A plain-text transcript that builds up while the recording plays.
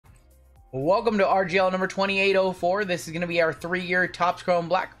Welcome to RGL number 2804. This is going to be our 3-year Topps Chrome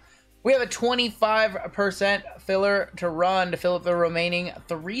Black. We have a 25% filler to run to fill up the remaining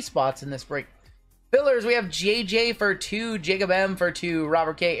 3 spots in this break. Fillers, we have JJ for 2, Jacob M for 2,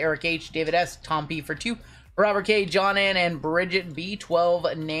 Robert K, Eric H, David S, Tom P for 2, Robert K, John N, and Bridget B.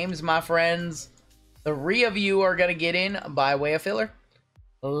 12 names, my friends. 3 of you are going to get in by way of filler.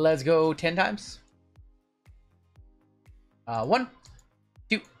 Let's go 10 times. 1,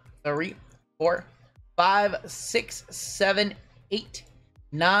 2, 3, 4, 5, 6, 7, 8,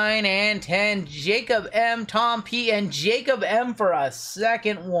 9, and 10. Jacob M, Tom P, and Jacob M for a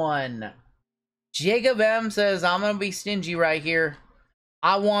second one. Jacob M says, I'm going to be stingy right here.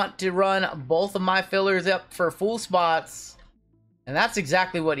 I want to run both of my fillers up for full spots. And that's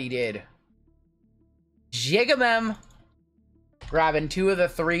exactly what he did. Jacob M grabbing 2 of the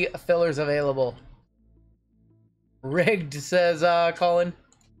 3 fillers available. Rigged, says Colin.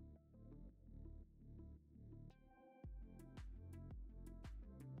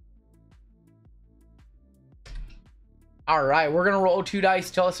 Alright, we're going to roll 2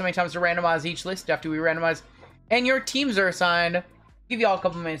 dice. Tell us how many times to randomize each list after we randomize. And your teams are assigned. Give you all a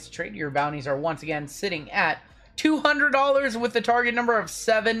couple minutes to trade. Your bounties are once again sitting at $200 with the target number of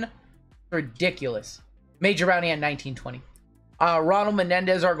 7. Ridiculous. Major bounty at $19.20. Ronald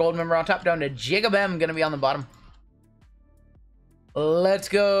Menendez, our gold member on top, down to Jacob M, going to be on the bottom. Let's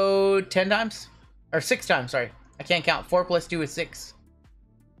go 10 times. Or 6 times, sorry. I can't count. 4 plus 2 is 6.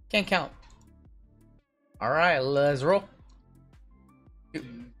 Can't count. Alright, let's roll. 2,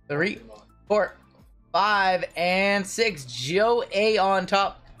 3, 4, 5, and 6. Joe A on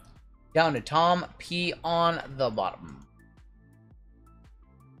top. Down to Tom P on the bottom.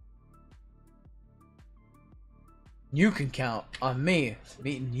 You can count on me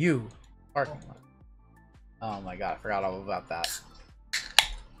meeting you. Parking lot. Oh my god, I forgot all about that.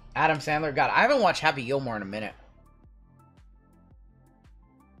 Adam Sandler. God, I haven't watched Happy Gilmore in a minute.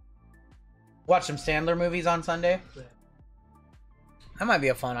 Watch some Sandler movies on Sunday. That might be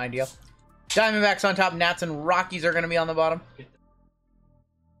a fun idea. Diamondbacks on top. Nats and Rockies are going to be on the bottom.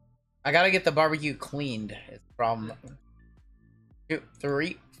 I got to get the barbecue cleaned. Is the problem. 2,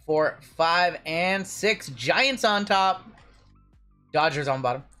 3, 4, 5, and 6. Giants on top. Dodgers on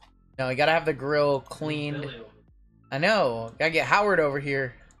bottom. No, you got to have the grill cleaned. I know. Got to get Howard over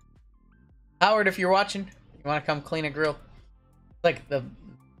here. Howard, if you're watching, you want to come clean a grill? It's like the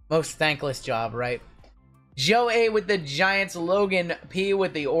most thankless job, right? Joe A with the Giants, Logan P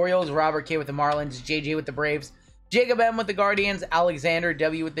with the Orioles, Robert K with the Marlins, JJ with the Braves, Jacob M with the Guardians, Alexander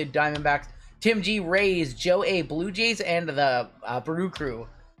W with the Diamondbacks, Tim G Rays, Joe A Blue Jays, and the Brew Crew.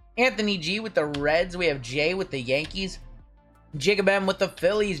 Anthony G with the Reds. We have Jay with the Yankees, Jacob M with the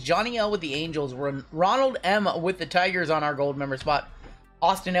Phillies, Johnny L with the Angels, Ronald M with the Tigers on our gold member spot,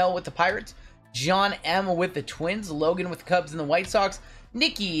 Austin L with the Pirates, John M with the Twins, Logan with the Cubs and the White Sox,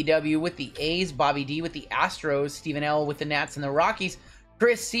 Nikki W with the A's, Bobby D with the Astros, Stephen L with the Nats and the Rockies,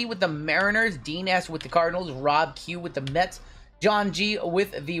 Chris C with the Mariners, Dean S with the Cardinals, Rob Q with the Mets, John G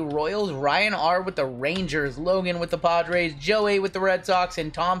with the Royals, Ryan R with the Rangers, Logan with the Padres, Joe A with the Red Sox,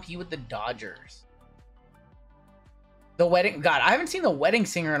 and Tom P with the Dodgers. The Wedding... God, I haven't seen The Wedding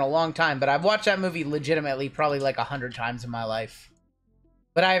Singer in a long time, but I've watched that movie legitimately probably like 100 times in my life.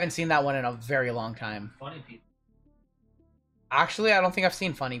 But I haven't seen that one in a very long time. Funny People. Actually, I don't think I've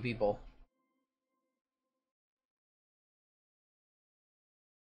seen Funny People.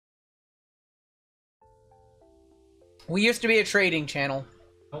 We used to be a trading channel.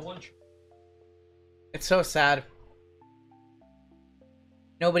 No one. It's so sad.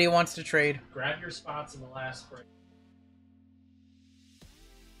 Nobody wants to trade. Grab your spots in the last break.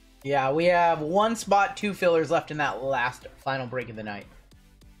 Yeah, we have 1 spot, 2 fillers left in that last final break of the night.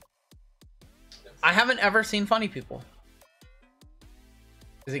 I haven't ever seen Funny People.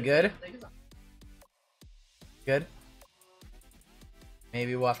 Is it good? Good?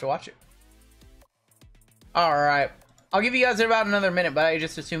 Maybe we'll have to watch it. Alright. I'll give you guys about another minute, but I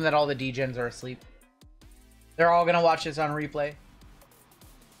just assume that all the degens are asleep. They're all going to watch this on replay.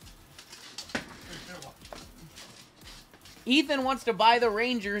 Ethan wants to buy the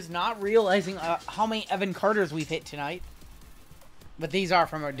Rangers, not realizing how many Evan Carters we've hit tonight. But these are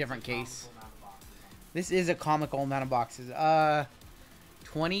from a different case. This is a comical amount of boxes.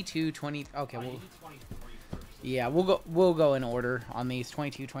 22, 20. Okay, yeah, we'll go in order on these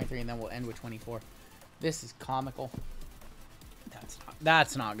 22, 23, and then we'll end with 24. This is comical.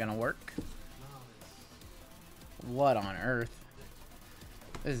 That's not gonna work. What on earth?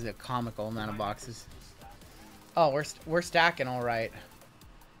 This is a comical amount of boxes. Oh, we're stacking all right.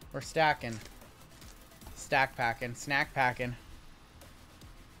 We're stacking. Stack packing, snack packing.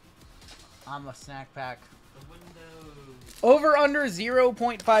 I'm a snack pack. The window. Over under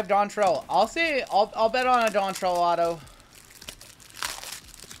 0.5 Dontrell. I'll say I'll bet on a Dontrell auto.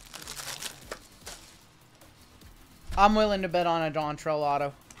 I'm willing to bet on a Dontrell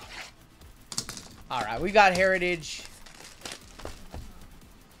auto. All right, we got Heritage.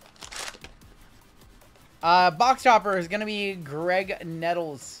 Box topper is gonna be Greg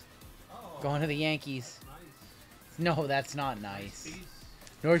Nettles going to the Yankees. Nice. No, that's not nice. Piece.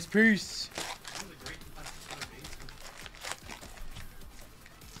 Nice piece. He was a great defensive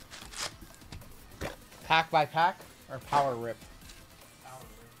baseman. Pack by pack or power rip? Power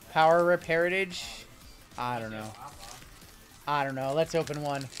rip. Power rip Heritage. I don't know. I don't know. Let's open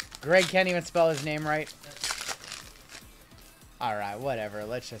one. Greg can't even spell his name right. All right, whatever.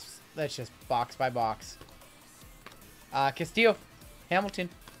 Let's just box by box. Castillo, Hamilton,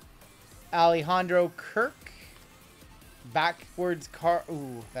 Alejandro Kirk, backwards car.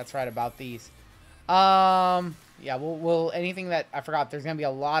 Ooh, that's right about these. Yeah, we'll anything that I forgot. There's gonna be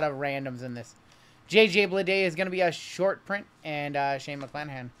a lot of randoms in this. JJ Bleday is gonna be a short print, and Shane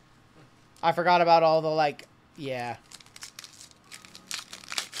McClanahan. I forgot about all the yeah.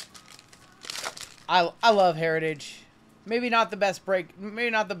 I love Heritage. Maybe not the best break. Maybe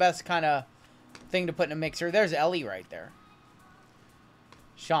not the best kind of thing to put in a mixer. There's Ellie right there.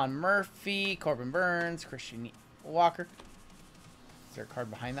 Sean Murphy, Corbin Burns, Christian Walker. Is there a card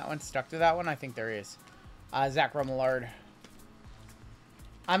behind that one? Stuck to that one? I think there is. Zach Romillard.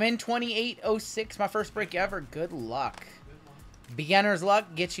 I'm in 2806. My first break ever. Good luck. Beginner's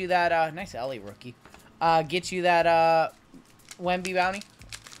luck. Get you that nice Ellie rookie. Get you that Wemby bounty.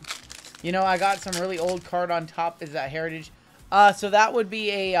 You know, I got some really old card on top. Is that Heritage? So that would be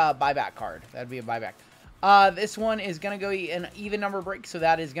a buyback card. That would be a buyback. This one is going to go an even number break. So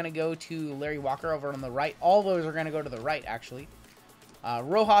that is going to go to Larry Walker over on the right. All those are going to go to the right, actually.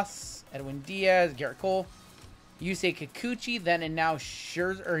 Rojas, Edwin Diaz, Garrett Cole, Yusei Kikuchi, then and now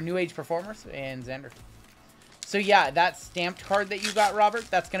Scherzer, or New Age Performers, and Xander. So yeah, that stamped card that you got, Robert,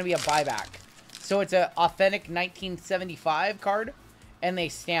 that's going to be a buyback. So it's an authentic 1975 card. And they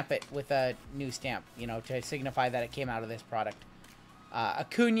stamp it with a new stamp, you know, to signify that it came out of this product.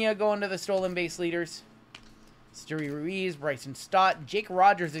 Acuna going to the stolen base leaders. Stewie Ruiz, Bryson Stott. Jake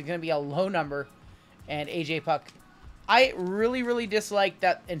Rogers is going to be a low number. And AJ Puck. I really, really dislike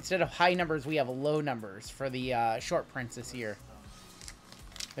that instead of high numbers, we have low numbers for the short prints this year.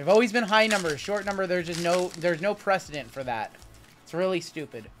 They've always been high numbers. Short number, there's no precedent for that. It's really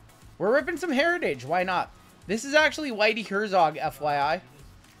stupid. We're ripping some Heritage. Why not? This is actually Whitey Herzog, FYI.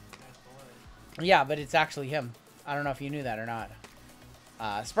 Yeah, but it's actually him. I don't know if you knew that or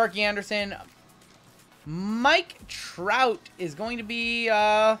not. Sparky Anderson. Mike Trout is going to be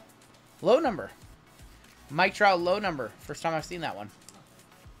low number. Mike Trout, low number. First time I've seen that one.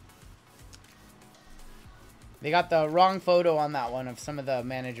 They got the wrong photo on that one of some of the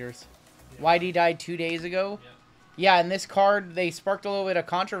managers. Yeah. Whitey died 2 days ago. Yeah, and this card, they sparked a little bit of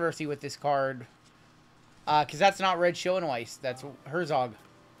controversy with this card. Because that's not Red Schoenweiss. That's Herzog.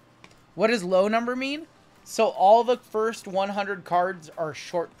 What does low number mean? So all the first 100 cards are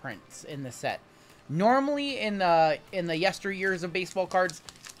short prints in the set. Normally in the yesteryears of baseball cards,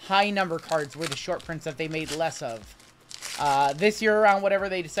 high number cards were the short prints that they made less of. This year around, whatever,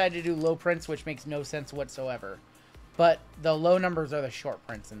 they decided to do low prints, which makes no sense whatsoever. But the low numbers are the short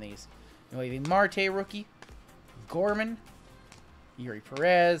prints in these. Anyway, Marte rookie. Gorman. Yuri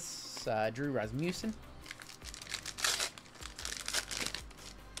Perez. Drew Rasmussen.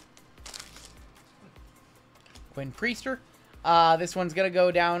 Quinn Priester. This one's going to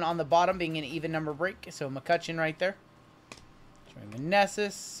go down on the bottom, being an even number break. So McCutcheon right there.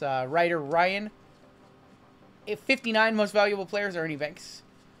 Meneses. Ryder Ryan. 59 most valuable players, Ernie Banks.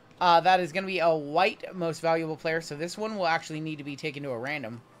 That is going to be a white most valuable player. So this one will actually need to be taken to a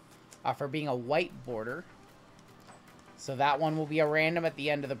random for being a white border. So that one will be a random at the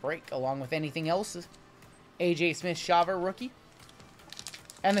end of the break, along with anything else. AJ Smith-Shawver rookie.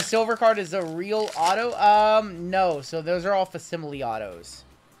 And the silver card is a real auto? No. So those are all facsimile autos.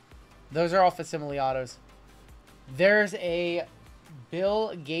 Those are all facsimile autos. There's a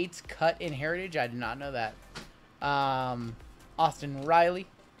Bill Gates cut in Heritage. I did not know that. Austin Riley.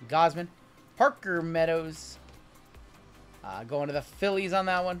 Gosman. Parker Meadows. Going to the Phillies on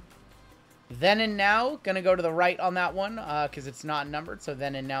that one. Then and Now. Going to go to the right on that one because it's not numbered. So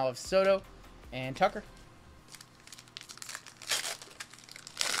Then and Now of Soto and Tucker.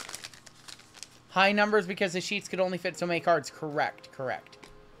 High numbers because the sheets could only fit so many cards. Correct, correct.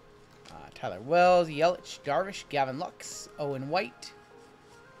 Tyler Wells, Yelich, Darvish, Gavin Lux, Owen White.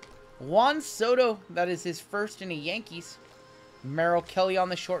 Juan Soto, that is his first in the Yankees. Merrill Kelly on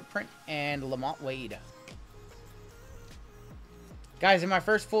the short print, and Lamont Wade. Guys, in my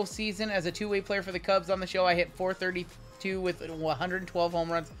first full season as a two-way player for the Cubs on the show, I hit 432 with 112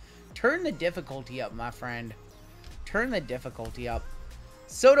 home runs. Turn the difficulty up, my friend. Turn the difficulty up.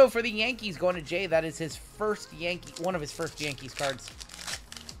 Soto for the Yankees going to Jay. That is his first Yankee, one of his first Yankees cards.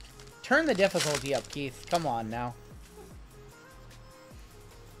 Turn the difficulty up, Keith. Come on now.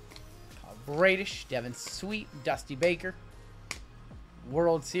 Bradish, Devin Sweet, Dusty Baker.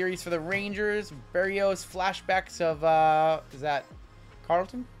 World Series for the Rangers. Berrios flashbacks of, is that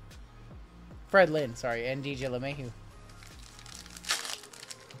Carlton? Fred Lynn, sorry, and DJ LeMahieu.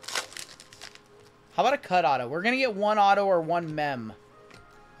 How about a cut auto? We're going to get one auto or one mem.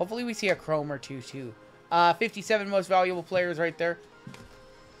 Hopefully we see a chrome or two, too. 57 most valuable players right there.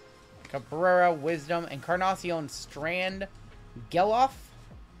 Cabrera, Wisdom, Encarnacion, Strand, Geloff,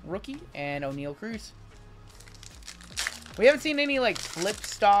 rookie, and O'Neal Cruz. We haven't seen any like flip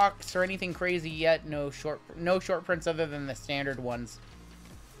stocks or anything crazy yet. No short prints other than the standard ones.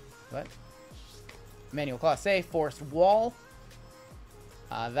 What? Emmanuel Clase, Forrest Wall.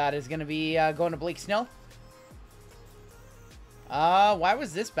 That is going to be going to Blake Snell. Why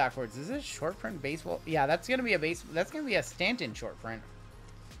was this backwards? Is this short print baseball? Yeah, that's going to be a that's going to be a Stanton short print.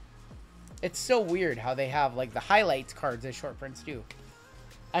 It's so weird how they have like the highlights cards as short prints too.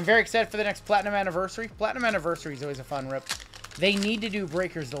 I'm very excited for the next Platinum Anniversary. Platinum Anniversary is always a fun rip. They need to do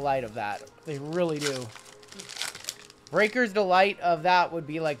Breaker's Delight of that. They really do. Breaker's Delight of that would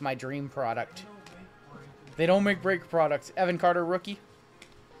be like my dream product. They don't make break products. Evan Carter, rookie.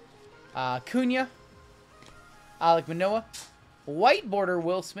 Cunha. Alek Manoah. White border,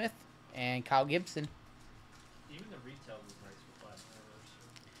 Will Smith. And Kyle Gibson. Even the retail was nice for Platinum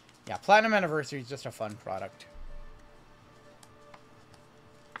Anniversary. Yeah, Platinum Anniversary is just a fun product.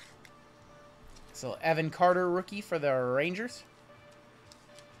 So, Evan Carter, rookie for the Rangers.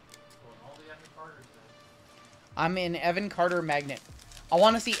 Well, all the Evan Carters then. I'm in Evan Carter Magnet. I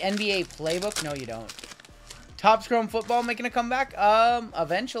want to see NBA Playbook. No, you don't. Top Chrome Football making a comeback.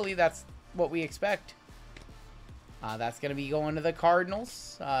 Eventually, that's what we expect. That's going to be going to the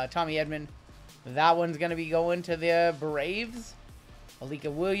Cardinals. Tommy Edman. That one's going to be going to the Braves.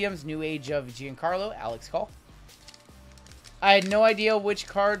 Alika Williams, New Age of Giancarlo, Alex Call. I had no idea which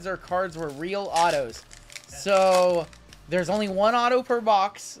cards were real autos. So, there's only one auto per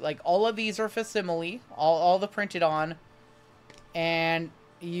box. Like, all of these are facsimile. All the printed on. And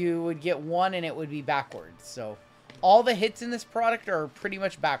you would get one and it would be backwards. So, all the hits in this product are pretty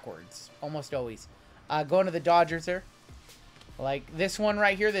much backwards. Almost always. Going to the Dodgers there. Like, this one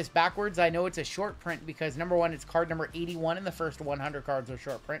right here, this backwards, I know it's a short print because, number one, it's card number 81 and the first 100 cards are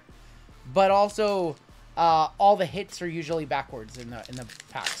short print. But also... all the hits are usually backwards in the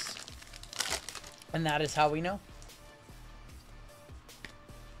packs. And that is how we know.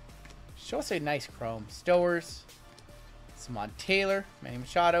 Show us a nice chrome. Stowers. Samad Taylor. Manny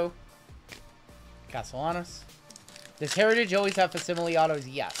Machado. Castellanos. Does Heritage always have facsimile autos?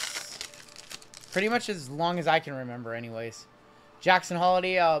 Yes. Pretty much as long as I can remember anyways. Jackson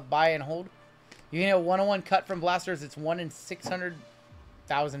Holiday, buy and hold. You can get a 101 cut from Blasters. It's 1 in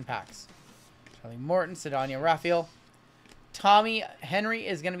 600,000 packs. Charlie Morton, Sedania Raphael. Tommy Henry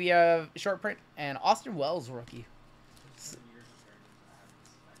is going to be a short print. And Austin Wells, rookie.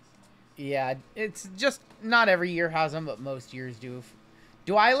 Yeah, it's just not every year has them, but most years do.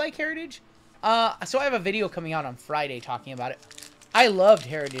 Do I like Heritage? So I have a video coming out on Friday talking about it. I loved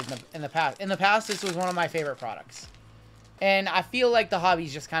Heritage in the past. In the past, this was one of my favorite products. And I feel like the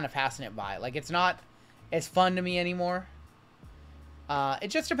hobby's just kind of passing it by. Like, it's not as fun to me anymore. It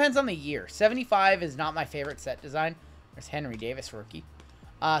just depends on the year. 75 is not my favorite set design. There's Henry Davis, rookie.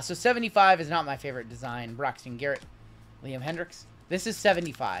 So 75 is not my favorite design. Braxton Garrett, Liam Hendricks. This is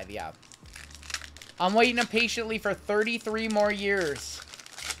 75, yeah. I'm waiting impatiently for 33 more years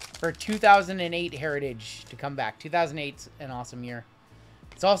for 2008 Heritage to come back. 2008's an awesome year.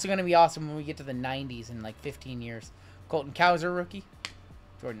 It's also going to be awesome when we get to the 90s in like 15 years. Colton Cowser, rookie.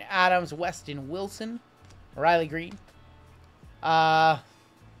 Jordan Adams, Weston Wilson, Riley Green. I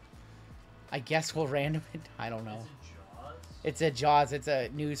guess we'll random it. I don't know. It's a Jaws. It's a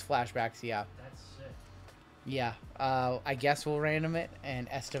news flashbacks. Yeah. That's sick. Yeah. I guess we'll random it. And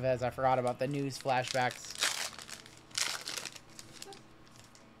Estevez, I forgot about the news flashbacks.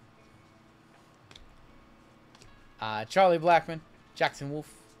 Charlie Blackmon, Jackson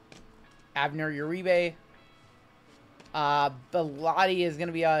Wolf, Abner Uribe. Bellotti is going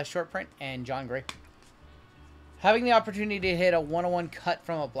to be a short print, and John Gray. Having the opportunity to hit a 101 cut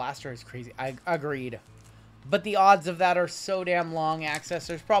from a blaster is crazy. I agreed. But the odds of that are so damn long access.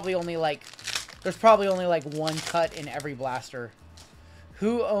 There's probably only like There's probably only like one cut in every blaster.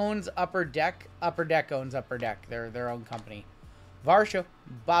 Who owns Upper Deck? Upper Deck owns Upper Deck. They're their own company. Varsho,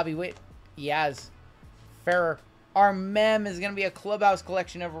 Bobby Witt, Yaz, Ferrer. Our mem is going to be a clubhouse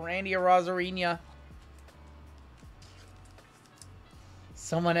collection of Randy Rosarina.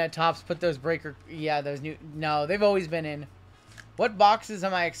 Someone at Topps put those breaker... Yeah, those new... No, they've always been in. What boxes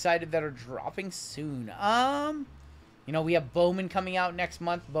am I excited that are dropping soon? You know, we have Bowman coming out next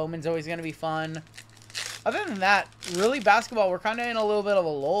month. Bowman's always going to be fun. Other than that, really basketball, we're kind of in a little bit of a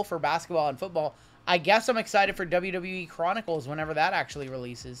lull for basketball and football. I guess I'm excited for WWE Chronicles whenever that actually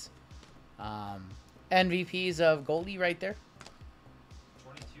releases. MVPs of Goldie right there.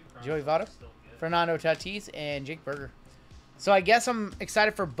 Joey Votto, Fernando Tatis, and Jake Berger. So I guess I'm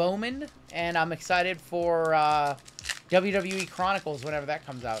excited for Bowman, and I'm excited for WWE Chronicles whenever that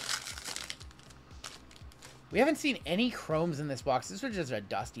comes out. We haven't seen any chromes in this box. This was just a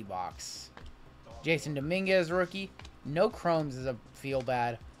dusty box. Jason Dominguez, rookie. No chromes is a feel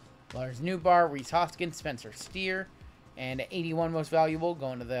bad. Lars Newbar, Reese Hoskins, Spencer Steer, and 81 most valuable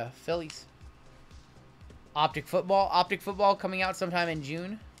going to the Phillies. Optic Football. Optic Football coming out sometime in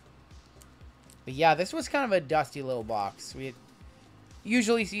June. But yeah, this was kind of a dusty little box. We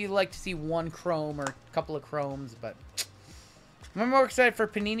usually like to see one chrome or a couple of chromes, but I'm more excited for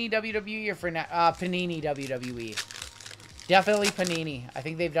Panini WWE or for Panini WWE. Definitely Panini. I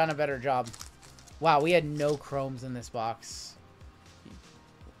think they've done a better job. Wow, we had no chromes in this box.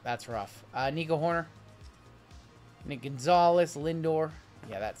 That's rough. Nico Horner. Nick Gonzalez, Lindor.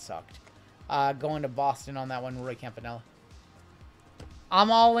 Yeah, that sucked. Going to Boston on that one, Roy Campanella. I'm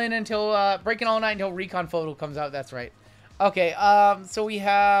all in until, breaking all night until Recon Photo comes out. That's right. Okay, so we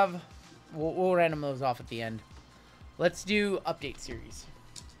have, we'll random those off at the end. Let's do update series.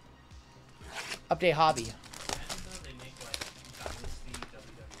 Update hobby.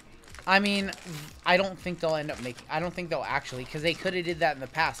 I mean, I don't think they'll end up making, I don't think they'll actually, because they could have did that in the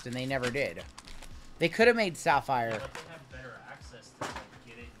past and they never did. They could have made Sapphire. But they have better access to like,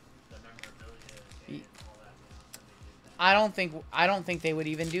 getting the memorabilia and all that now than they did then. I don't think they would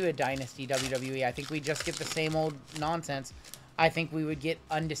even do a Dynasty WWE. I think we just get the same old nonsense. I think we would get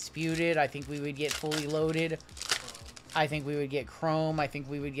Undisputed. I think we would get Fully Loaded. I think we would get Chrome. I think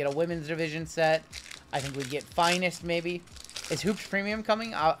we would get a Women's Division set. I think we'd get Finest, maybe. Is Hoops Premium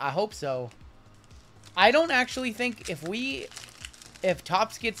coming? I hope so. I don't actually think if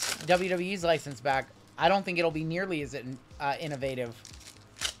Topps gets WWE's license back, I don't think it'll be nearly as innovative.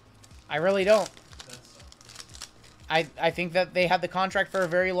 I really don't. I think that they had the contract for a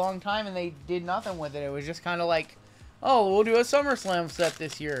very long time and they did nothing with it. It was just kind of like, oh, we'll do a SummerSlam set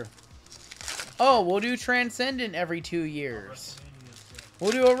this year. Oh, we'll do Transcendent every 2 years.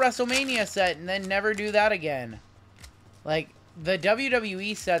 We'll do a WrestleMania set and then never do that again. Like, the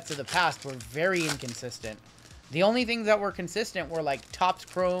WWE sets of the past were very inconsistent. The only things that were consistent were like Topps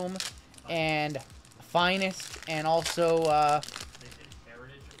Chrome and Finest and also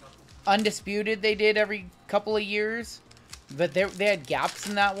Undisputed they did every couple of years. But they had gaps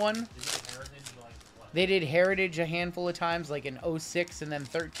in that one. They did Heritage a handful of times, like in 06 and then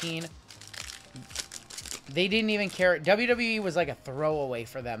 13. They didn't even care. WWE was like a throwaway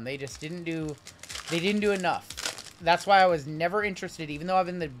for them. They just didn't do enough. That's why I was never interested, even though I've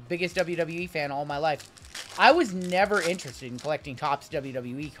been the biggest WWE fan all my life. I was never interested in collecting Topps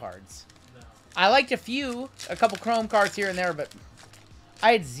WWE cards. No. I liked a couple Chrome cards here and there, but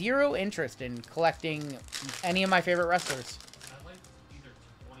I had zero interest in collecting any of my favorite wrestlers. I like either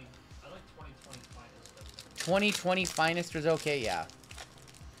 2020 Finest. 2020 Finest was okay, yeah.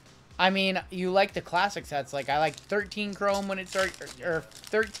 I mean, you like the classic sets. Like, I like 13 Chrome when it started, or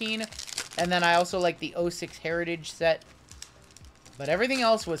 13, and then I also like the 06 Heritage set. But everything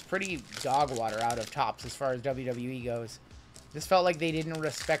else was pretty dog water out of Topps as far as WWE goes. Just felt like they didn't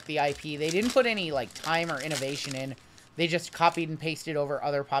respect the IP. They didn't put any, like, time or innovation in. They just copied and pasted over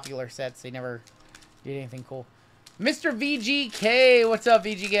other popular sets. They never did anything cool. Mr. VGK! What's up,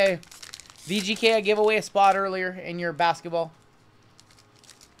 VGK? VGK, I gave away a spot earlier in your basketball.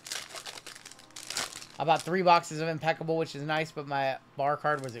 I bought 3 boxes of Impeccable, which is nice, but my bar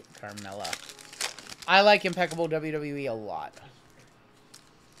card was at Carmella. I like Impeccable WWE a lot.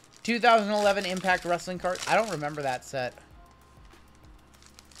 2011 Impact Wrestling card. I don't remember that set.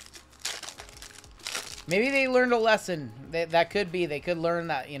 Maybe they learned a lesson. That could be. They could learn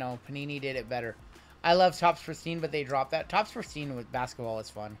that, you know, Panini did it better. I love Topps Pristine, but they dropped that. Topps Pristine with basketball is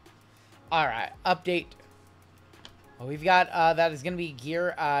fun. Alright, update. Well, we've got, that is going to be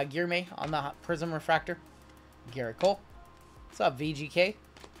Gear May on the Prism Refractor. Garrett Cole. What's up, VGK?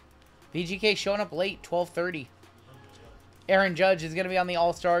 VGK showing up late, 12:30. Aaron Judge is going to be on the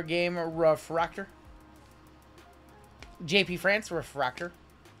All-Star Game Refractor. JP France Refractor.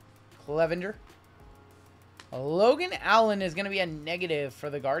 Clevenger. Logan Allen is going to be a negative for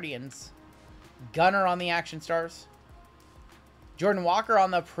the Guardians. Gunner on the Action Stars. Jordan Walker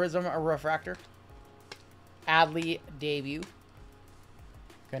on the Prism Refractor. Adley debut.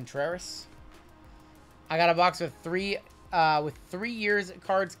 Contreras. I got a box with 3 years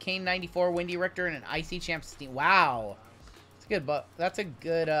cards. Kane 94, Wendy Richter, and an Icy Champ Steam. Wow, that's good. But that's a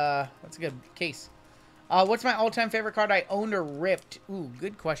good case. What's my all-time favorite card I owned or ripped? Ooh,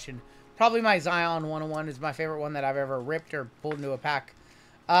 good question. Probably my Zion 101 is my favorite one that I've ever ripped or pulled into a pack.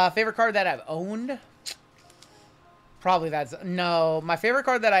 Favorite card that I've owned? Probably that's... No, my favorite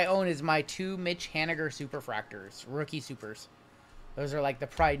card that I own is my 2 Mitch Haniger Superfractors. Rookie Supers. Those are like the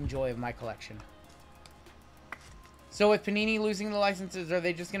pride and joy of my collection. So with Panini losing the licenses, are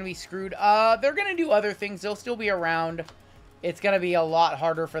they just going to be screwed? They're going to do other things. They'll still be around. It's going to be a lot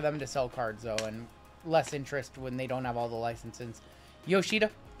harder for them to sell cards, though, and less interest when they don't have all the licenses.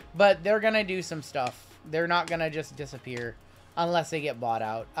 Yoshida. But they're going to do some stuff. They're not going to just disappear unless they get bought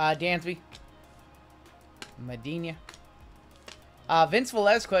out. Dansby. Medina. Vince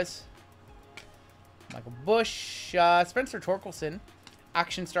Velasquez. Michael Bush. Spencer Torkelson.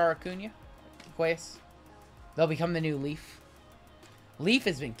 Action Star Acuna. Quest. They'll become the new Leaf. Leaf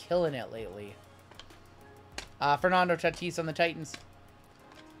has been killing it lately. Fernando Tatis on the Titans.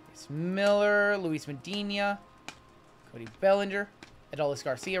 Chris Miller. Luis Medina. Cody Bellinger. Adolis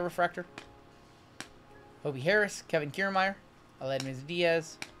Garcia Refractor. Hobie Harris. Kevin Kiermaier. Aledmys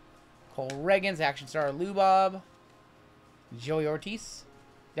Diaz. Cole Reagans. Action Star Lubob. Joey Ortiz.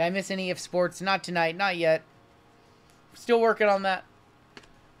 Did I miss any of sports? Not tonight. Not yet. Still working on that.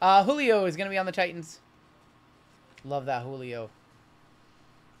 Julio is going to be on the Titans. Love that Julio.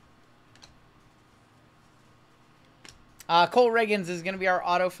 Cole Reagans is going to be our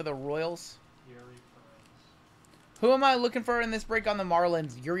auto for the Royals. Who am I looking for in this break on the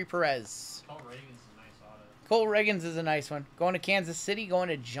Marlins? Yuri Perez. Cole Reagans is a nice auto. Cole Reagans is a nice one. Going to Kansas City. Going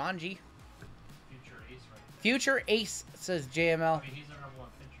to John G. Future ace right there. Future ace, says JML. I mean, he's our number 1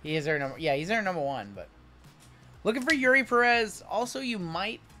 pitcher. He is our number... Yeah, he's our number 1, but... Looking for Yuri Perez. Also, you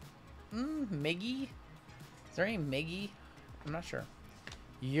might... Miggy? Is there any Miggy? I'm not sure.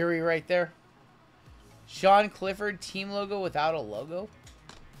 Yuri right there. Sean Clifford, team logo without a logo.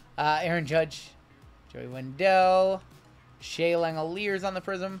 Aaron Judge. Joey Wendell. Shea Langoliers on the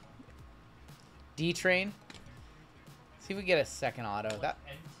Prism. D-Train. See if we get a second auto. That.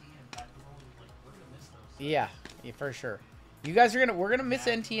 Yeah, for sure. You guys are we're gonna miss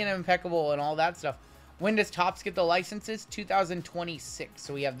NT and Impeccable and all that stuff. When does Topps get the licenses? 2026.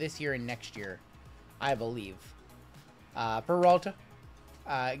 So we have this year and next year, I believe. Peralta.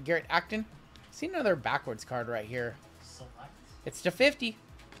 Garrett Acton. See another backwards card right here. Select. It's to 50.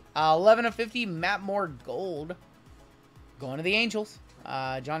 11 of 50. Matt Moore Gold. Going to the Angels.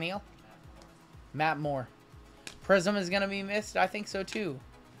 Johnny L. Matt Moore. Prism is going to be missed. I think so too.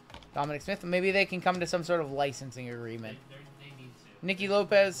 Dominic Smith. Maybe they can come to some sort of licensing agreement. They need to. Nicky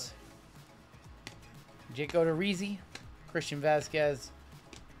Lopez. Jake Odorizzi. Christian Vasquez.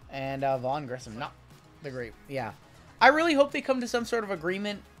 And Vaughn Grissom. Not the great. Yeah. I really hope they come to some sort of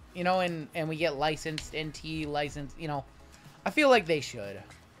agreement, you know, and we get licensed, NT licensed, you know. I feel like they should. It's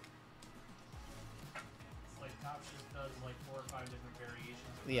like Topps just does like 4 or 5 different variations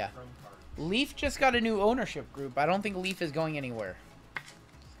of Yeah. Chrome cards. Leaf just got a new ownership group. I don't think Leaf is going anywhere.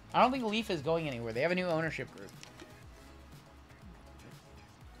 I don't think Leaf is going anywhere. They have a new ownership group.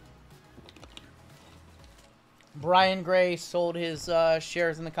 Brian Gray sold his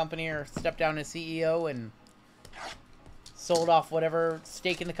shares in the company, or stepped down as CEO and sold off whatever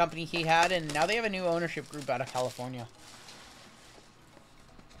stake in the company he had, and now they have a new ownership group out of California.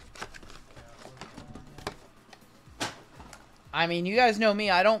 I mean, you guys know me.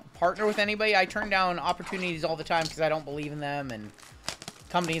 I don't partner with anybody. I turn down opportunities all the time because I don't believe in them, and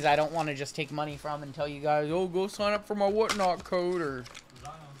companies I don't want to just take money from and tell you guys, oh, go sign up for my whatnot code, or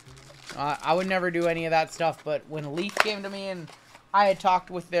I would never do any of that stuff. But when Leaf came to me, and I had talked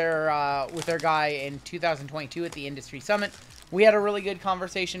with their guy in 2022 at the Industry Summit, we had a really good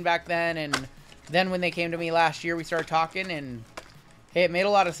conversation back then. And then when they came to me last year, we started talking, and hey, it made a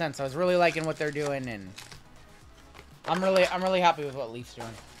lot of sense. I was really liking what they're doing, and I'm really happy with what Leaf's doing.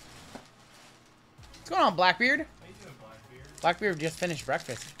 What's going on, Blackbeard? How you doing, Blackbeard? Blackbeard just finished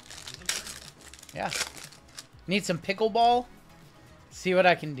breakfast. Yeah. Need some pickleball. See what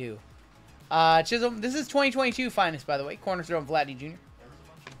I can do. Chisholm, this is 2022 finest, by the way. Cornerstone Vladdy Jr.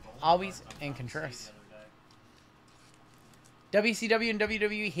 Always and Contreras. WCW and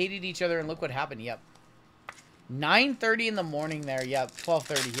WWE hated each other, and look what happened. Yep. 9:30 in the morning there. Yep,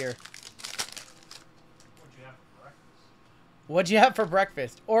 12:30 here. What'd you have for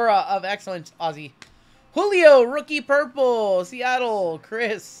breakfast? Aura of excellence, Aussie. Julio, rookie purple, Seattle,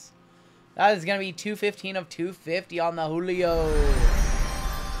 Chris. That is going to be 215 of 250 on the Julio.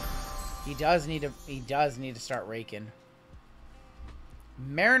 He does need to start raking.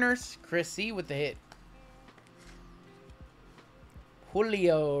 Mariners, Chris C with the hit.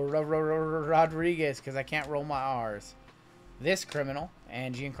 Julio Rodriguez, because I can't roll my R's. This criminal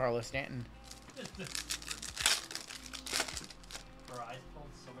and Giancarlo Stanton.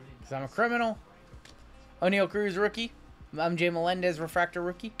 Because I'm a criminal. O'Neal Cruz rookie. MJ Melendez refractor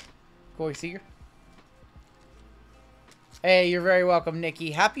rookie. Corey Seager. Hey, you're very welcome, Nikki.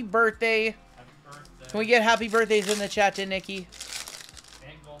 Happy birthday. Happy birthday. Can we get happy birthdays in the chat to Nikki?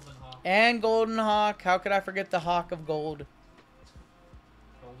 And Golden Hawk. And Golden Hawk. How could I forget the Hawk of Gold?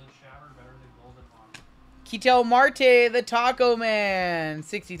 Golden Shower better than Golden Hawk. Ketel Marte, the Taco Man.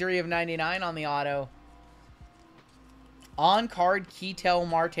 63 of 99 on the auto. On card, Ketel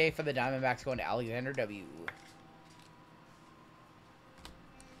Marte for the Diamondbacks going to Alexander W.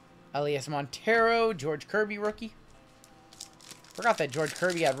 Elias Montero, George Kirby rookie. Forgot that George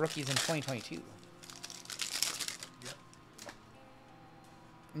Kirby had rookies in 2022. Yep.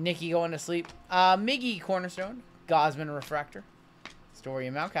 Nikki going to sleep. Miggy Cornerstone, Gosman refractor. Story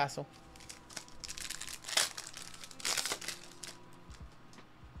of Mountcastle.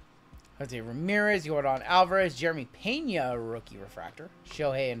 Jose Ramirez, Jordan Alvarez, Jeremy Pena, rookie refractor.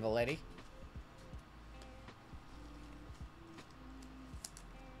 Shohei and Valetti.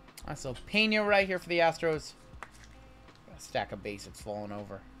 So Pena right here for the Astros. A stack of basics falling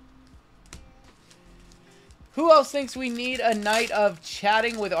over. Who else thinks we need a night of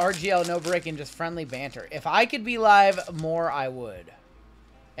chatting with RGL, no break, and just friendly banter? If I could be live more, I would.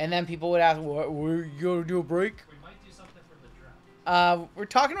 And then people would ask, "What? You gonna do a break?" We might do something for the draft. We're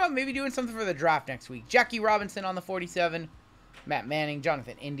talking about maybe doing something for the draft next week. Jackie Robinson on the 47. Matt Manning,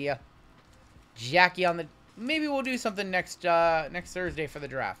 Jonathan India. Jackie on the... Maybe we'll do something next Thursday for the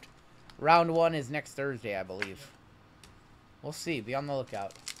draft. Round 1 is next Thursday, I believe. We'll see. Be on the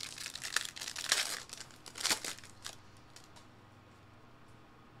lookout.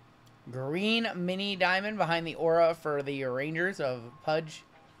 Green mini diamond behind the aura for the Rangers of Pudge.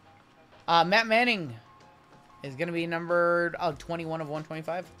 Matt Manning is going to be numbered 21 of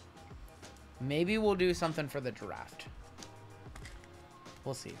 125. Maybe we'll do something for the draft.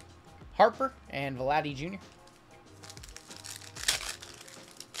 We'll see. Harper and Vladdy Jr.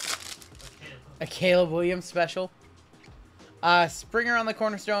 A Caleb Williams special. Springer on the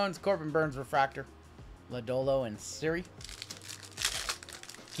cornerstones. Corbin Burns refractor. Lodolo and Siri.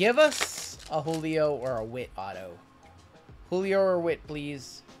 Give us a Julio or a Witt auto. Julio or Witt,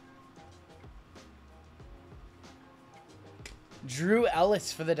 please. Drew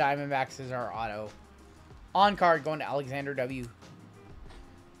Ellis for the Diamondbacks is our auto. On card going to Alexander W.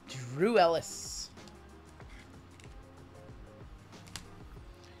 Drew Ellis.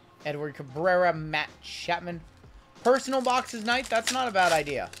 Edward Cabrera, Matt Chapman. Personal boxes night, that's not a bad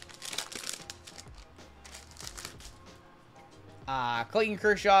idea. Clayton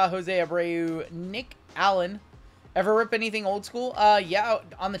Kershaw, Jose Abreu, Nick Allen. Ever rip anything old school? Yeah,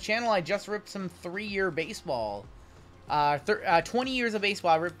 on the channel I just ripped some 3-year baseball. 20 years of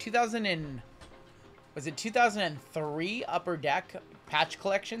baseball. I ripped 2003 Upper Deck patch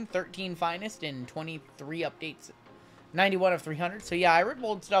collection, 13 finest and 23 updates. 91 of 300. So yeah, I rip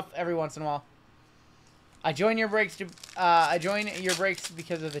old stuff every once in a while. I join your breaks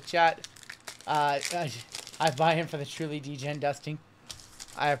because of the chat. I buy in for the truly degen dusting.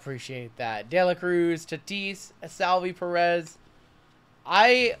 I appreciate that. De La Cruz, Tatis, Salvi Perez.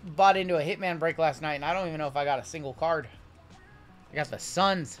 I bought into a Hitman break last night, and I don't even know if I got a single card. I got the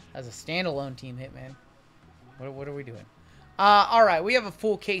Suns as a standalone team Hitman. What are we doing? All right, we have a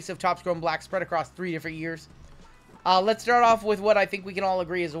full case of Topps Chrome Black spread across 3 different years. Let's start off with what I think we can all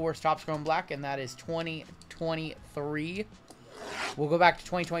agree is the worst Topps Chrome Black, and that is 2023. We'll go back to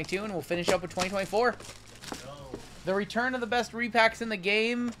 2022, and we'll finish up with 2024. The return of the best repacks in the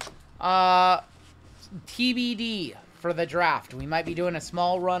game. TBD for the draft. We might be doing a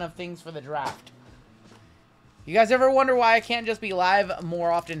small run of things for the draft. You guys ever wonder why I can't just be live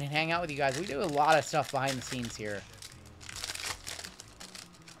more often and hang out with you guys? We do a lot of stuff behind the scenes here.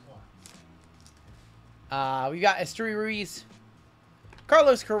 We got Esteury Ruiz,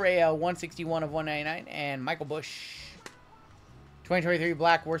 Carlos Correa, 161 of 199, and Michael Busch. 2023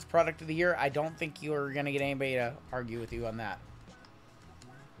 Black, worst product of the year. I don't think you're going to get anybody to argue with you on that.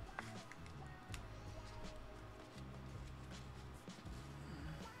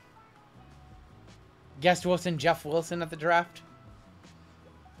 Guest Wilson, Jeff Wilson at the draft.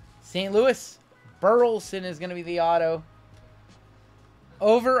 St. Louis, Burleson is going to be the auto.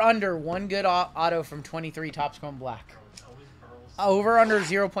 Over under one good auto from 23 Topps Chrome Black. Over under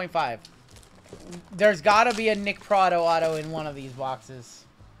 0.5. There's got to be a Nick Prado auto in one of these boxes.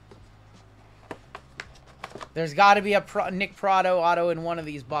 There's got to be a Nick Prado auto in one of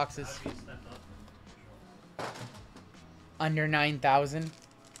these boxes. Under 9,000.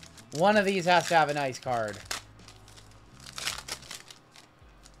 One of these has to have a nice card.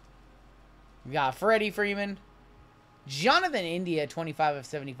 We got Freddie Freeman, Jonathan India, 25 of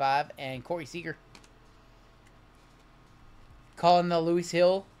 75, and Corey Seager. Calling the Lewis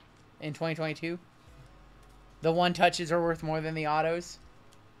Hill in 2022. The one touches are worth more than the autos.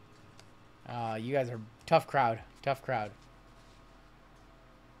 You guys are tough crowd. Tough crowd.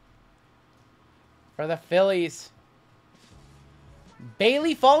 For the Phillies,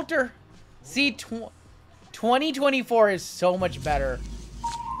 Bailey Falter. See, 2024 is so much better.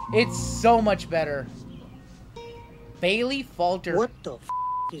 It's so much better. Bailey Falter. What the f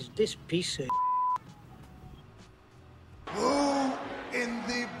is this piece of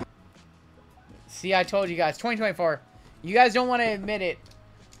See, I told you guys. 2024. You guys don't want to admit it.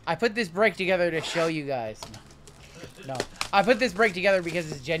 I put this break together to show you guys. No. I put this break together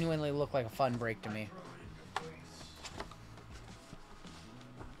because it genuinely looked like a fun break to me.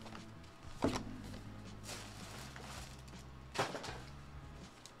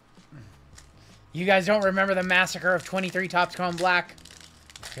 You guys don't remember the massacre of 23 Topps Chrome Black?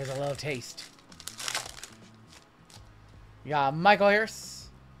 Here's a little taste. Yeah, Michael Harris.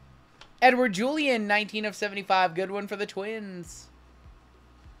 Edward Julian, 19 of 75. Good one for the Twins.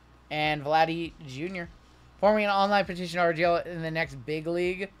 And Vladdy Jr. Forming an online petition to RGL in the next big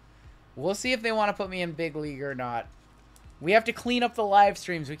league. We'll see if they want to put me in big league or not. We have to clean up the live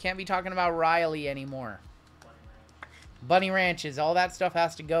streams. We can't be talking about Riley anymore. Bunny Ranches. All that stuff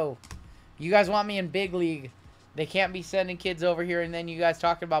has to go. You guys want me in big league. They can't be sending kids over here and then you guys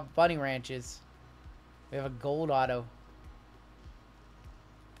talking about bunny ranches. We have a gold auto.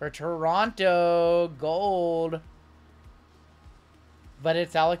 For Toronto, gold. But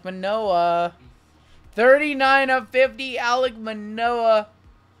it's Alek Manoah. 39 of 50, Alek Manoah.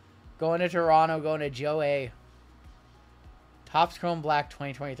 Going to Toronto, going to Joe A. Topps Chrome Black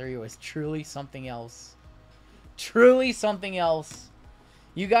 2023 was truly something else. Truly something else.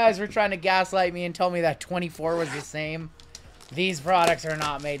 You guys were trying to gaslight me and tell me that 24 was the same. These products are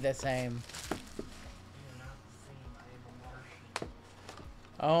not made the same.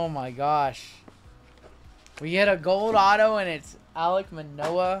 Oh my gosh. We get a gold auto and it's Alek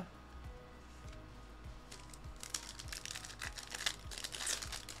Manoah.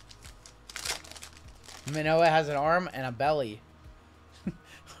 Manoah has an arm and a belly.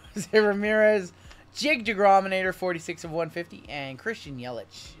 Jose Ramirez. Jake DeGrominator, 46 of 150, and Christian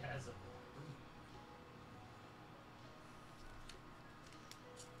Yelich.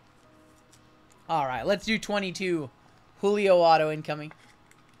 All right, let's do 22. Julio auto incoming.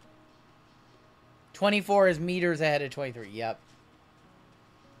 24 is meters ahead of 23. Yep.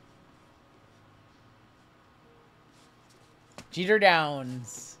 Jeter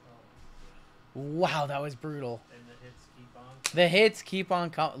Downs. Wow, that was brutal. And the hits keep on. The hits keep on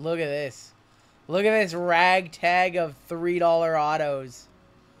coming. Look at this. Look at this ragtag of $3 autos.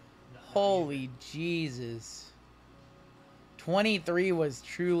 Holy Jesus. 23 was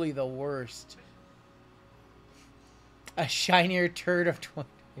truly the worst. A shinier turd of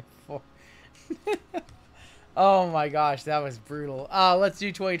 24. Oh my gosh, that was brutal. Let's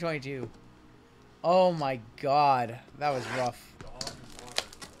do 2022. Oh my god, that was rough.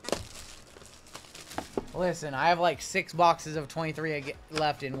 Listen, I have like 6 boxes of 23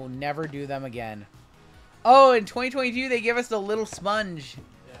 left and we'll never do them again. Oh, in 2022, they give us the little sponge.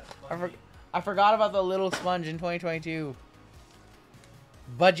 Yeah, I forgot about the little sponge in 2022.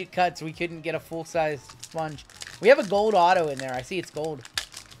 Budget cuts, we couldn't get a full-size sponge. We have a gold auto in there. I see it's gold.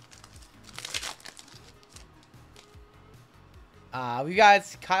 We got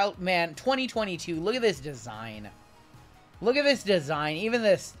Kyle, man, 2022. Look at this design. Look at this design. Even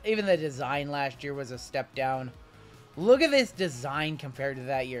the design last year was a step down. Look at this design compared to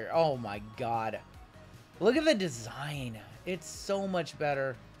that year. Oh my god. Look at the design. It's so much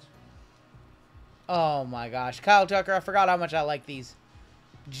better. Oh my gosh. Kyle Tucker, I forgot how much I like these.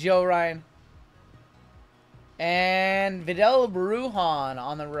 Joe Ryan. And Vidal Brujan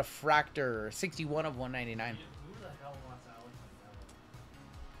on the refractor. 61 of 199. Who the hell wants Alek Manoah?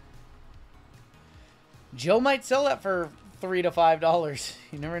 Joe might sell that for $3 to $5.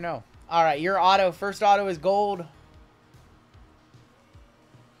 You never know. All right, your auto. First auto is gold.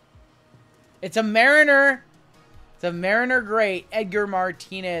 It's a Mariner. It's a Mariner great. Edgar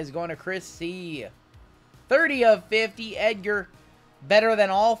Martinez going to Chris C. 30 of 50. Edgar. Better than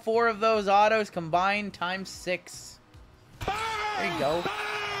all 4 of those autos combined times 6. Bang! There you go.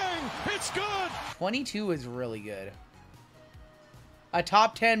 Bang! It's good. 22 is really good. A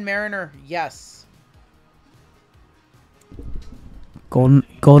top 10 Mariner. Yes.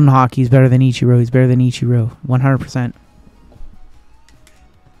 Golden Hockey's better than Ichiro. He's better than Ichiro. 100%.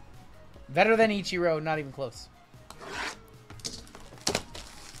 Better than Ichiro. Not even close. Ichiro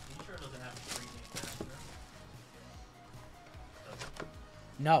doesn't have a street named after him.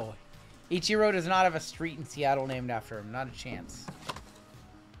 No. Ichiro does not have a street in Seattle named after him. Not a chance.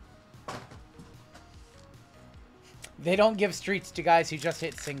 They don't give streets to guys who just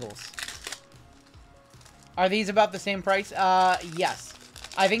hit singles. Are these about the same price? Yes.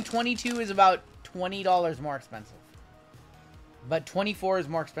 I think 22 is about $20 more expensive. But 24 is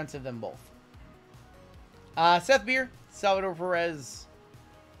more expensive than both. Seth Beer, Salvador Perez.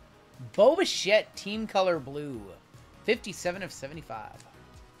 Bo Bichette, team color blue. 57 of 75.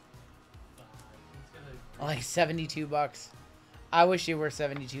 Like 72 bucks. I wish it were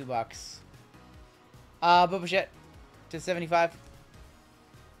 72 bucks. Bo Bichette to 75.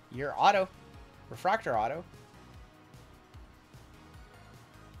 Your auto. Refractor auto.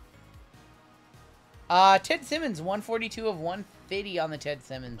 Ted Simmons, 142 of 150 on the Ted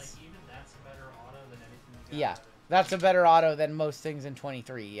Simmons. Like, even that's a better auto than anything you got. Yeah, that's a better auto than most things in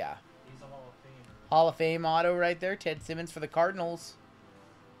 23, yeah. He's a Hall of Famer. Hall of Fame auto right there. Ted Simmons for the Cardinals.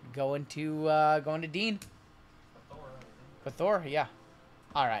 Going to Dean. But Thor, yeah.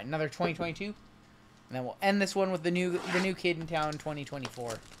 All right, another 2022. And then we'll end this one with the new kid in town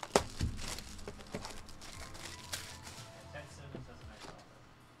 2024.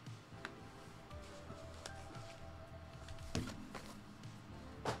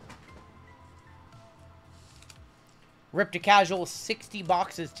 Ripped a casual 60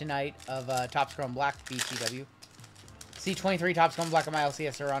 boxes tonight of Topps Chrome Black BCW. C23 Topps Chrome Black on my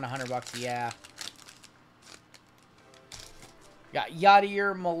LCS are around 100 bucks. Yeah. Got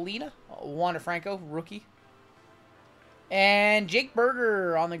Yadier Molina, Wander Franco, rookie. And Jake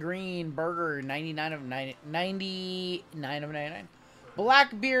Berger on the green. Berger, 99 of 99.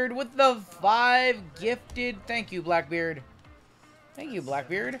 Blackbeard with the 5 gifted. Thank you, Blackbeard. Thank you,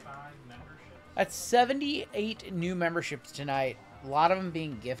 Blackbeard. That's 78 new memberships tonight. A lot of them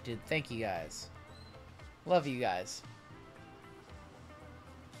being gifted. Thank you, guys. Love you guys.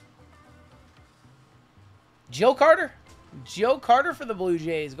 Joe Carter. Joe Carter for the Blue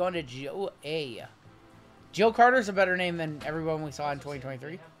Jays. Going to Joe A. Joe Carter's a better name than everyone we saw in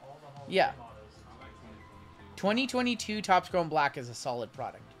 2023. Yeah. 2022 Topps Chrome Black is a solid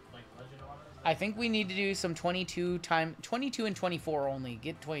product. I think we need to do some 22 and 24 only.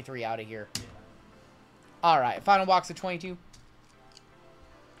 Get 23 out of here. All right, final box of 22.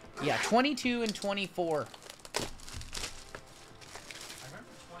 Yeah, 22 and 24. I remember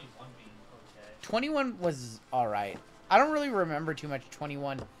 21 being okay. 21 was all right. I don't really remember too much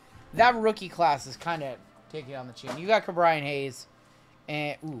 21. That rookie class is kind of taking on the chin. You got Cabrian Hayes,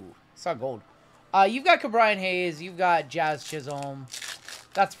 and ooh, saw gold. You've got Cabrian Hayes. You've got Jazz Chisholm.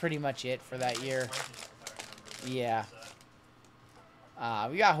 That's pretty much it for that year. Yeah.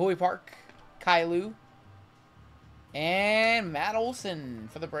 We got Hoy Park, Kai Lu, and Matt Olson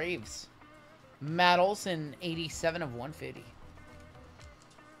for the Braves. Matt Olson, 87 of 150.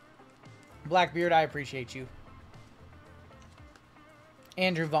 Blackbeard, I appreciate you.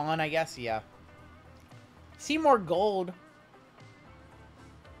 Andrew Vaughn, I guess, yeah. Seymour Gold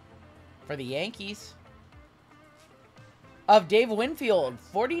for the Yankees. Of Dave Winfield,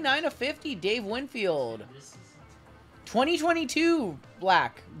 49 of 50, Dave Winfield. 2022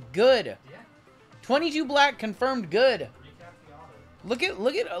 Black, good. 22 Black confirmed good. Look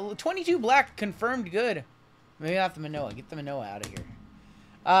at 22 Black confirmed good. Maybe not the Manoa. Get the Manoa out of here.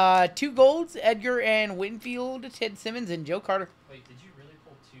 2 golds, Edgar and Winfield, Ted Simmons and Joe Carter. Wait, did you really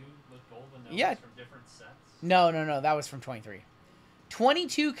pull 2 with gold Manoas Yeah. from different sets? No, that was from 23.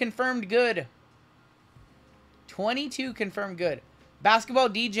 22 confirmed good. 22 confirmed good. Basketball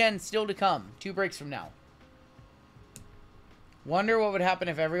D-Gen still to come. 2 breaks from now. Wonder what would happen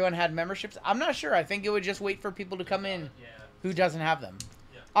if everyone had memberships. I'm not sure. I think it would just wait for people to come in who doesn't have them.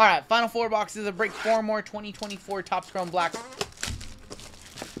 Yeah. All right, final 4 boxes of break 4 more 2024 Topps Chrome Black.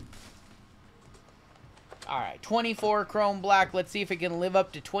 All right, 24 Chrome Black. Let's see if it can live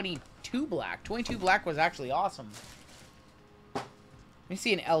up to 22 Black. 22 Black was actually awesome. Let me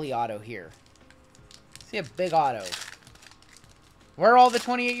see an Ellie auto here. See a big auto. Where are all the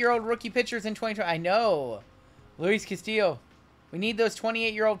 28-year-old rookie pitchers in 2020? I know. Luis Castillo. We need those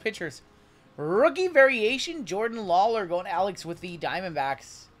 28-year-old pitchers. Rookie variation, Jordan Lawler going to Alex with the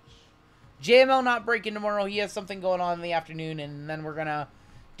Diamondbacks. JML not breaking tomorrow. He has something going on in the afternoon, and then we're going to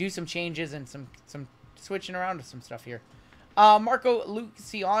do some changes and some switching around to some stuff here. Marco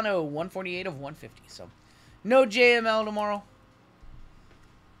Luciano, 148 of 150. So, no JML tomorrow.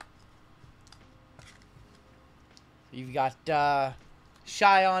 You've got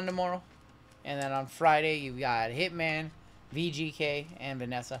Shy on tomorrow. And then on Friday, you've got Hitman, VGK, and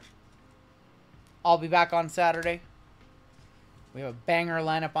Vanessa. I'll be back on Saturday. We have a banger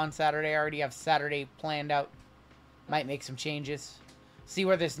lineup on Saturday. I already have Saturday planned out. Might make some changes. See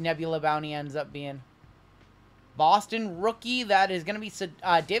where this Nebula bounty ends up being. Boston rookie. That is going to be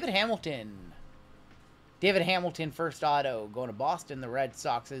David Hamilton. David Hamilton, first auto. Going to Boston. The Red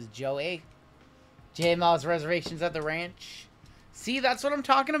Sox is Joe A. JML's reservations at the ranch. See, that's what I'm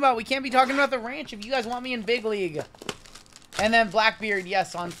talking about. We can't be talking about the ranch if you guys want me in big league. And then Blackbeard,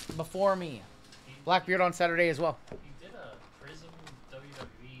 yes, on before me. Blackbeard on Saturday as well. You did a Prism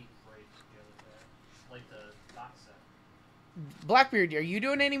WWE break the other day, like the box set. Blackbeard, are you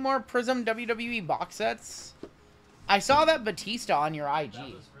doing any more Prism WWE box sets? I saw that Batista on your IG.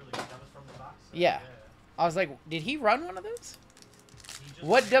 That was from the box set. Yeah. I was like, did he run one of those?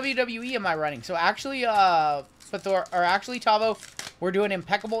 What WWE am I running? So actually, Tavo, we're doing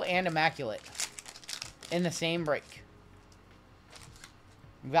Impeccable and Immaculate in the same break.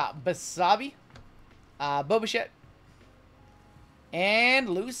 We got Basabi, Boba and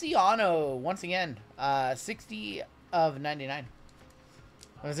Luciano once again. 60 of 99.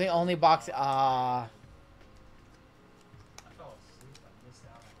 That was the only box. I fell asleep. I missed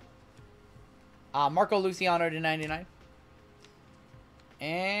out. Marco Luciano to 99.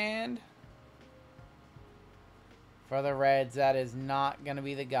 And for the Reds, that is not going to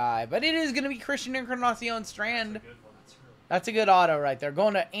be the guy. But it is going to be Christian Encarnacion Strand. That's a good one. That's a good auto right there.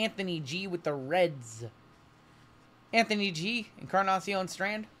 Going to Anthony G with the Reds. Anthony G, Encarnacion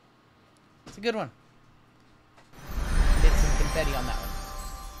Strand. It's a good one. Get some confetti on that one.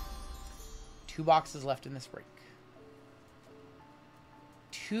 2 boxes left in this break.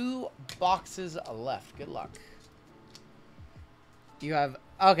 2 boxes left. Good luck. You have...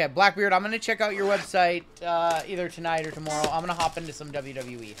 Okay, Blackbeard, I'm going to check out your website either tonight or tomorrow. I'm going to hop into some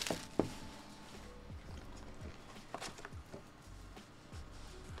WWE.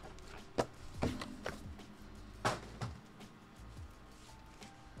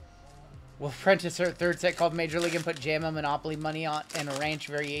 We'll print a third set called Major League and put JML Monopoly money on and a ranch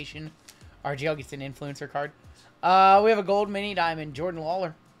variation. RGL gets an influencer card. We have a gold mini diamond, Jordan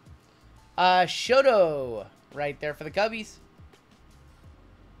Lawler. Shoto right there for the Cubbies.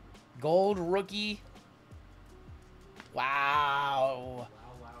 Gold rookie. Wow.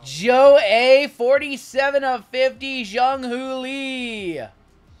 Joe A, 47 of 50, Jung Hoo Lee.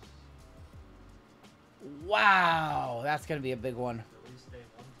 Wow, that's going to be a big one. Release day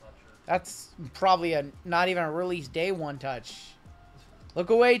one toucher. That's probably not even a release day one touch. Look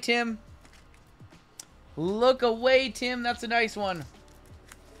away, Tim. Look away, Tim. That's a nice one.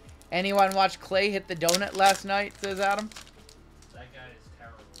 Anyone watch Clay hit the donut last night, says Adam? That guy is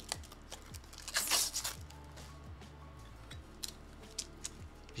terrible.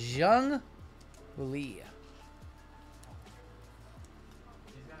 Jung Lee. He's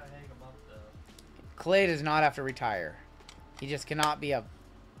gotta hang him up though. Clay does not have to retire. He just cannot be a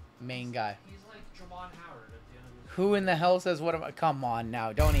main guy. He's like Jamon Howard at the end of his Who in the hell says what am I? Come on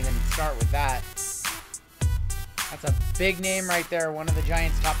now. Don't even start with that. That's a big name right there. One of the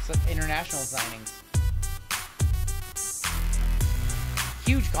Giants' top international signings.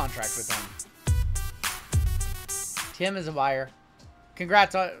 Huge contract with them. Tim is a buyer.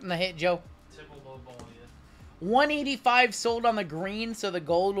 Congrats on the hit, Joe. Typical low ball, yeah. 185 sold on the green, so the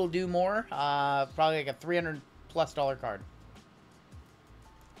gold will do more. Probably like a $300+ card.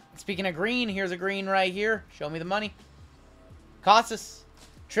 Speaking of green, here's a green right here. Show me the money. Casas.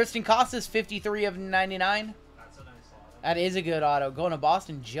 Tristan Casas, 53 of 99. That's a nice auto. That is a good auto. Going to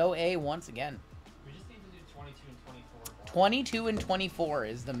Boston, Joe A once again. We just need to do 22 and 24. 22 and 24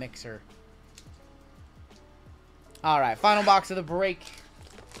 is the mixer. All right, final box of the break.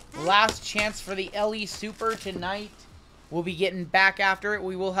 Last chance for the LE Super tonight. We'll be getting back after it.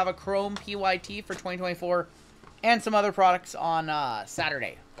 We will have a Chrome PYT for 2024 and some other products on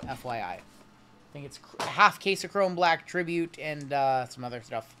Saturday, FYI. I think it's a half case of Chrome Black Tribute and some other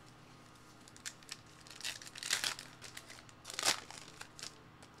stuff.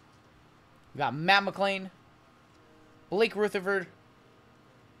 We got Matt McClain, Blake Rutherford,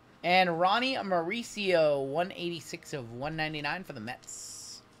 and Ronnie Mauricio, 186 of 199 for the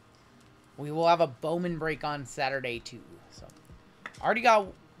Mets. We will have a Bowman break on Saturday, too. So, already got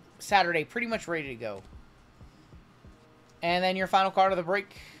Saturday pretty much ready to go. And then your final card of the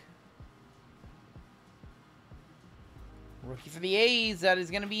break. Rookie for the A's. That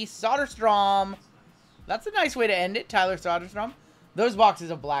is going to be Soderstrom. That's a nice way to end it, Tyler Soderstrom. Those boxes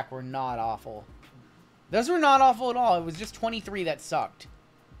of black were not awful. Those were not awful at all. It was just 23 that sucked.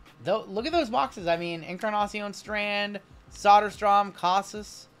 Though, look at those boxes. I mean, Encarnacion Strand, Soderstrom,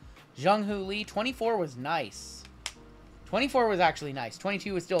 Casas, Jung-Hoo Lee. 24 was nice. 24 was actually nice.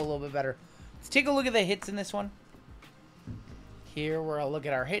 22 was still a little bit better. Let's take a look at the hits in this one. Here we're going to look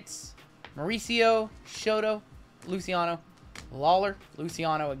at our hits. Mauricio, Shoto, Luciano, Lawler,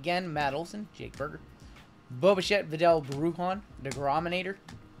 Luciano again, Matt Olson, Jake Berger, Bobichette, Vidal, Brujan, DeGrominator,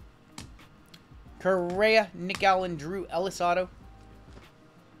 Correa, Nick Allen, Drew Ellis-Otto.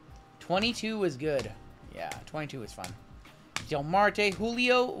 22 was good. Yeah, 22 was fun. Del Marte,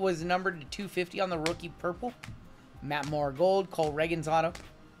 Julio was numbered to 250 on the rookie purple. Matt Moore gold, Cole Reagan's auto.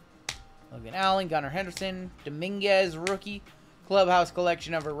 Logan Allen, Gunnar Henderson, Dominguez rookie, Clubhouse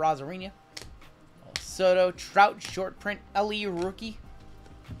collection of Rosarina. Soto, Trout short print, Ellie rookie.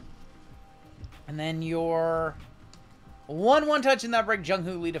 And then your one touch in that break,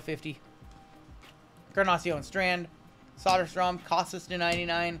 Jung-Hoo Lee to 50. Encarnacion Strand, Soderstrom, Casas to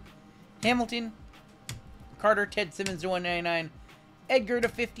 99. Hamilton, Carter, Ted Simmons to 199. Edgar to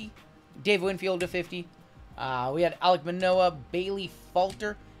 50. Dave Winfield to 50. We had Alec Manoah, Bailey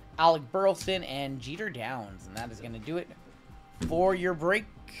Falter, Alec Burleson, and Jeter Downs. And that is going to do it for your break.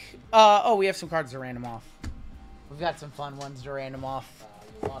 Oh, we have some cards to random off. We've got some fun ones to random off.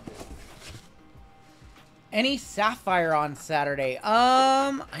 Any Sapphire on Saturday?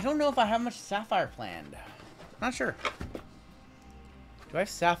 I don't know if I have much Sapphire planned. Not sure. Do I have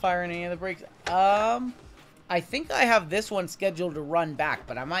Sapphire in any of the breaks? I think I have this one scheduled to run back,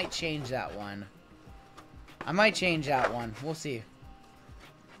 but I might change that one. We'll see.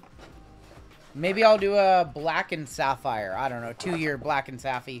 Maybe I'll do a Black and Sapphire. I don't know. 2-year Black and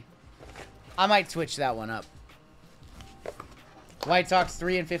Sapphy. I might switch that one up. White Sox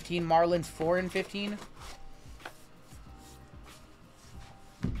 3 and 15. Marlins 4 and 15.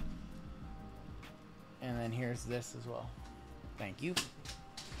 And then here's this as well. Thank you.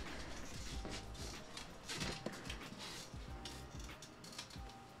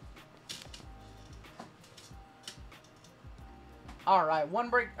 All right, one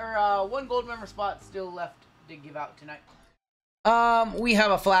gold member spot still left to give out tonight. We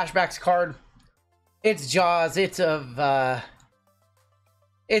have a flashbacks card. It's Jaws. It's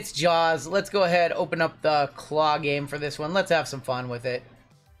Jaws. Let's go ahead, open up the claw game for this one. Let's have some fun with it.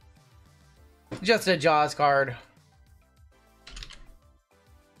 Just a Jaws card.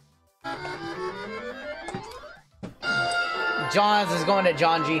 Jaws is going to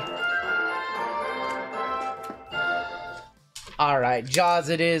John G. Alright, Jaws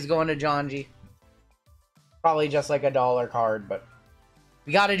it is, going to John G. Probably just like a $1 card, but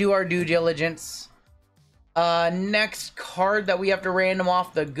we gotta do our due diligence. Next card that we have to random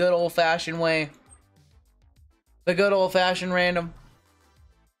off the good old-fashioned way. The good old-fashioned random.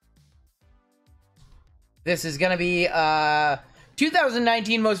 This is gonna be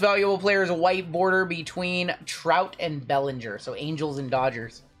 2019 most valuable players, a white border between Trout and Bellinger. So Angels and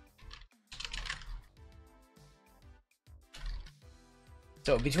Dodgers.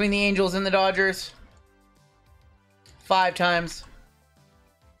 So between the Angels and the Dodgers, 5 times.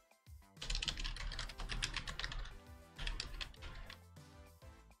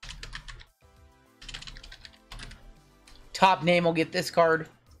 Top name will get this card.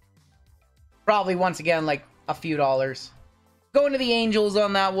 Probably once again like a few dollars. Going to the Angels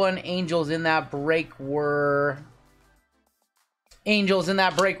on that one. Angels in that break were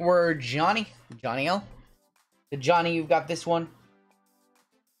Johnny L. Johnny, you've got this one.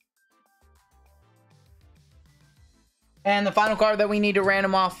 And the final card that we need to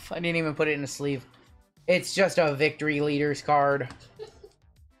random off, I didn't even put it in a sleeve. It's just a Victory Leaders card.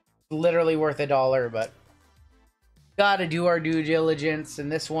 Literally worth $1, but gotta do our due diligence.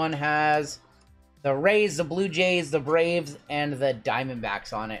 And this one has the Rays, the Blue Jays, the Braves, and the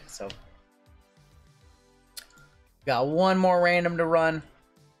Diamondbacks on it. So got one more random to run.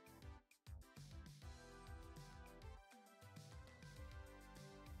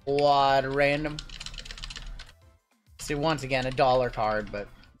 Quad random. See, once again, a $1 card, but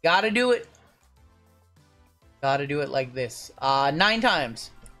gotta do it. Gotta do it like this. 9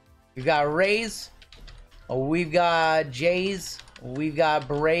 times. We've got Rays. We've got Jays. We've got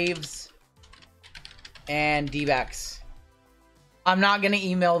Braves. And D-backs. I'm not going to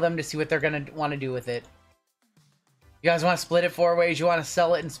email them to see what they're going to want to do with it. You guys want to split it 4 ways? You want to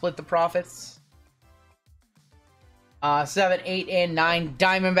sell it and split the profits? 7, 8, and 9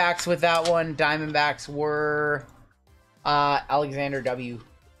 Diamondbacks with that one. Diamondbacks were Alexander W.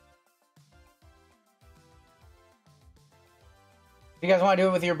 You guys want to do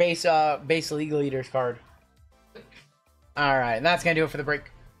it with your base league leaders card? All right, and that's gonna do it for the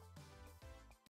break.